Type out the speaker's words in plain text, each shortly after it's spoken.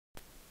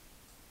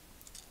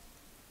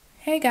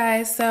Hey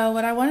guys, so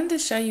what I wanted to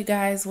show you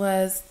guys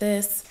was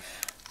this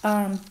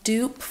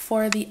dupe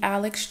for the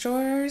Alex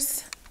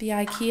drawers, the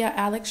Ikea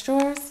Alex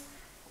drawers.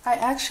 I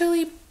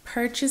actually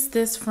purchased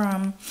this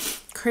from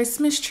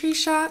Christmas Tree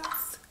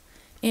Shops,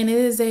 and it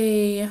is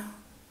a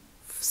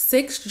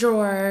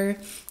 6-drawer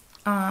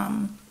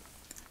on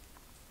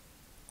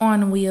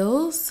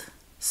wheels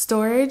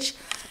storage.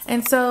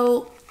 And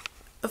so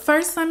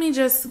first let me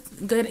just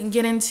get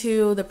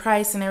into the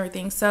price and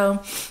everything.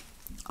 So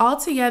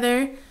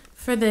altogether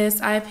for this,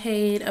 I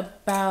paid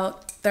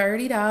about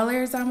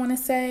 $30, I want to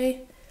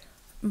say,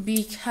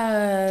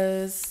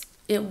 because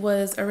it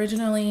was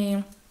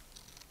originally,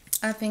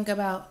 I think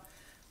about,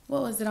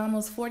 what was it,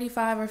 almost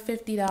 $45 or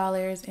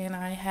 $50, and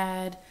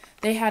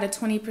they had a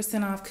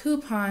 20% off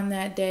coupon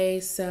that day,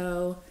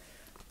 so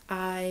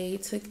I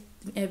took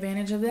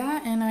advantage of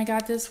that, and I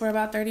got this for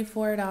about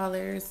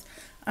 $34.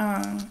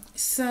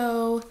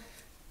 So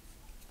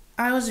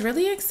I was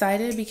really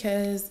excited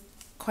because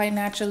quite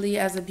naturally,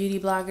 as a beauty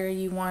blogger,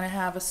 you want to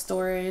have a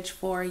storage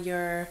for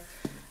your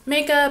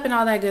makeup and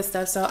all that good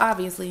stuff. So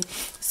obviously,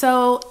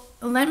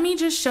 let me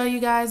just show you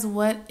guys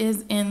what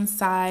is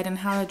inside and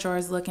how the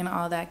drawers look and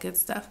all that good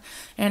stuff.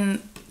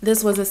 And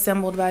this was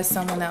assembled by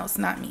someone else,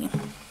 not me.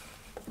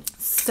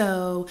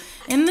 So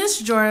in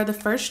this drawer, the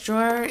first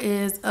drawer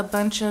is a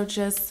bunch of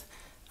just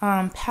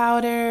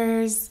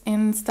powders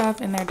and stuff,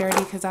 and they're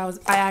dirty because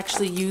I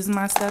actually use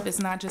my stuff. It's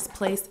not just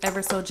placed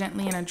ever so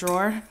gently in a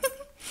drawer.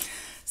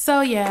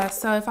 So yeah,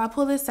 so if I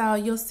pull this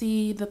out, you'll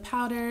see the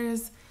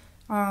powders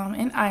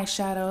and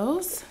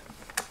eyeshadows.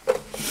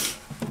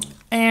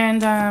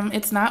 And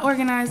it's not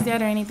organized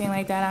yet or anything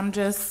like that.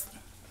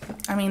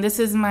 This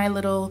is my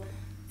little,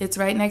 it's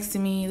right next to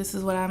me. This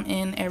is what I'm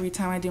in every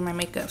time I do my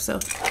makeup. So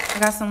I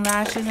got some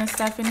lashes and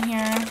stuff in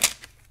here.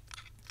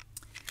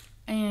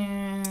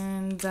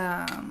 And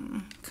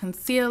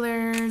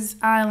concealers,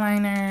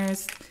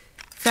 eyeliners,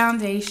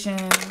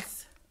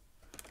 foundations.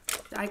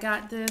 I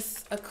got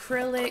this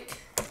acrylic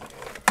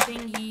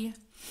thingy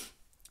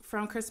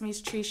from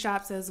Christmas Tree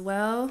Shops as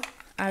well.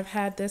 I've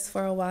had this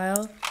for a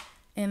while.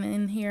 And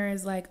in here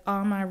is like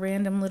all my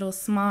random little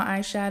small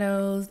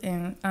eyeshadows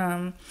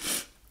and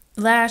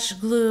lash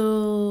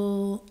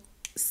glue,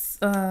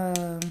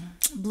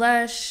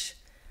 blush,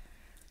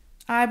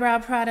 eyebrow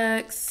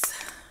products,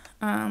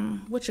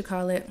 brain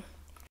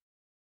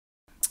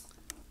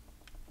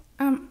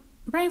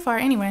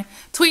fart, anyway,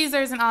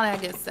 tweezers and all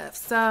that good stuff.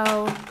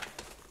 So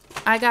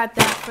I got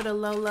that for the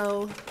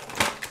low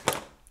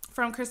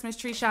from Christmas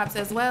Tree Shops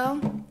as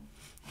well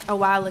a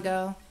while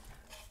ago.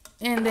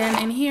 And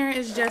then in here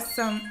is just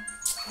some,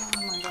 oh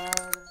my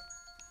god,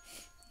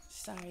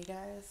 sorry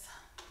guys.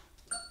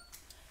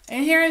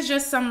 And here is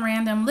just some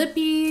random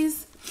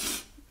lippies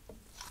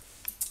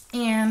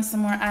and some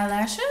more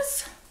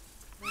eyelashes.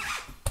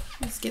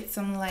 Let's get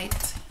some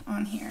light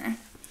on here.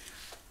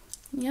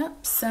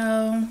 Yep,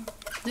 so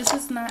this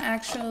is not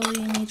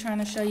actually me trying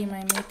to show you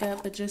my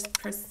makeup, but just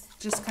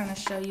kind of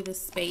show you the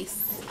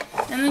space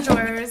and the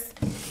drawers.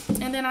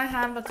 And then I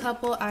have a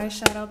couple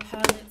eyeshadow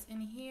palettes in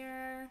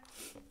here.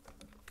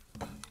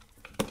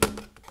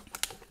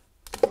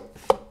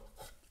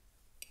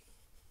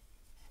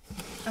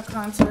 A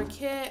contour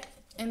kit.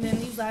 And then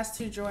these last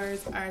two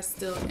drawers are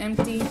still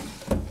empty.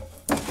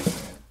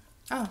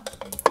 Oh,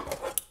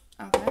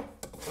 okay.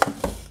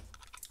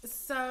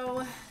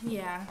 So,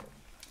 yeah.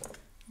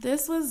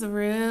 This was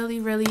really,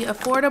 really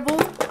affordable,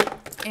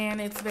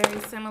 and it's very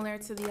similar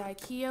to the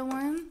Ikea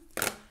one,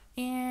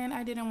 and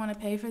I didn't want to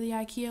pay for the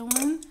Ikea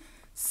one,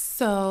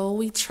 so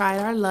we tried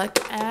our luck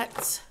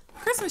at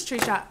Christmas Tree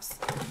Shops.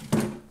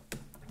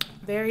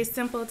 Very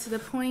simple to the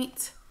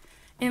point.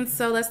 And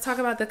so let's talk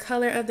about the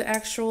color of the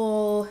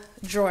actual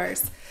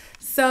drawers.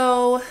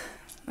 So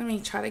let me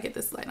try to get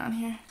this light on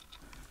here.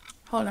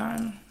 Hold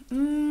on.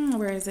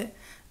 Where is it?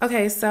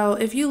 Okay, so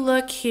if you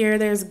look here,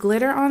 there's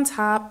glitter on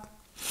top.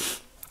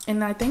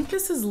 And I think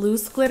this is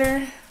loose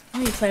glitter.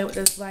 Let me play with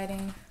this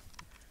lighting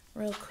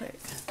real quick.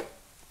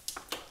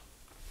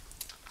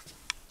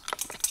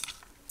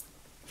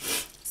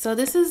 So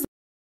this is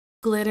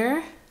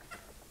glitter.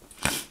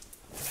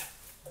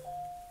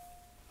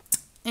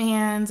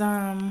 And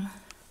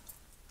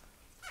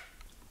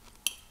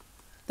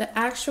the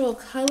actual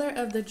color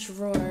of the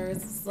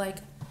drawers is like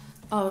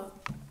a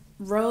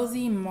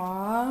rosy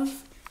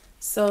mauve.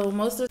 So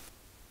most of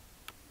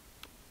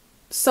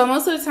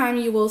the time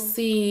you will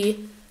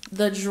see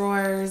the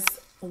drawers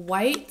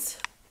white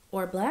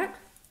or black.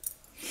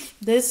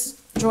 This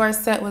drawer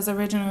set was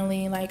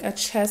originally like a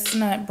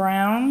chestnut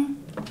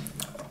brown,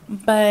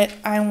 but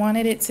I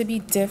wanted it to be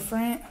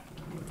different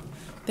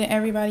than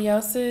everybody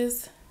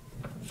else's.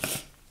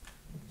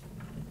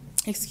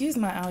 Excuse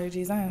my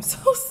allergies, I am so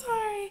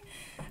sorry.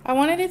 I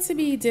wanted it to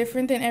be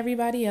different than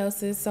everybody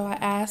else's, so I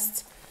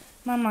asked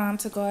my mom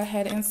to go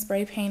ahead and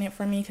spray paint it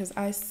for me because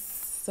I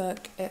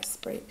suck at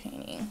spray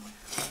painting.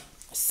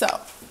 So,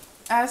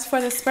 as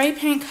for the spray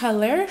paint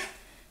color,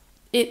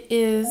 it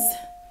is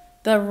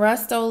the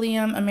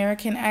Rust-Oleum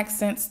American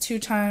Accents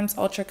 2x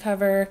Ultra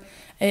Cover.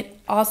 It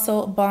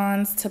also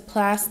bonds to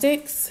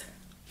plastics.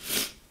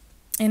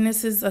 And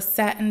this is a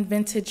satin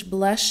vintage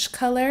blush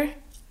color.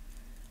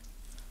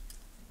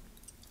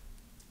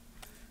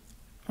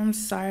 I'm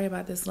sorry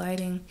about this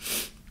lighting.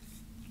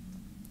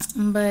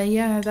 But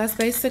yeah, that's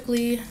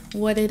basically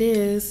what it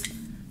is.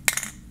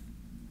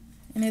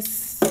 And it's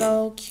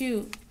so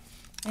cute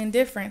and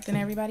different than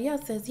everybody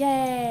else's.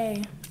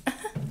 Yay!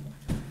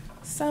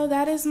 So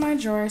that is my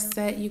drawer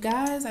set, you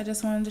guys. I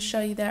just wanted to show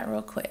you that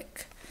real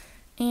quick.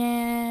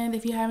 And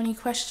if you have any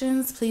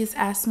questions, please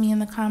ask me in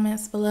the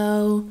comments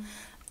below.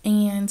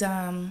 And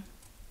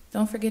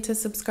don't forget to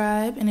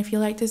subscribe. And if you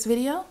like this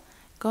video,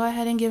 go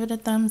ahead and give it a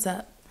thumbs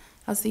up.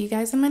 I'll see you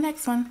guys in my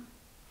next one.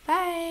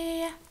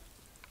 Bye!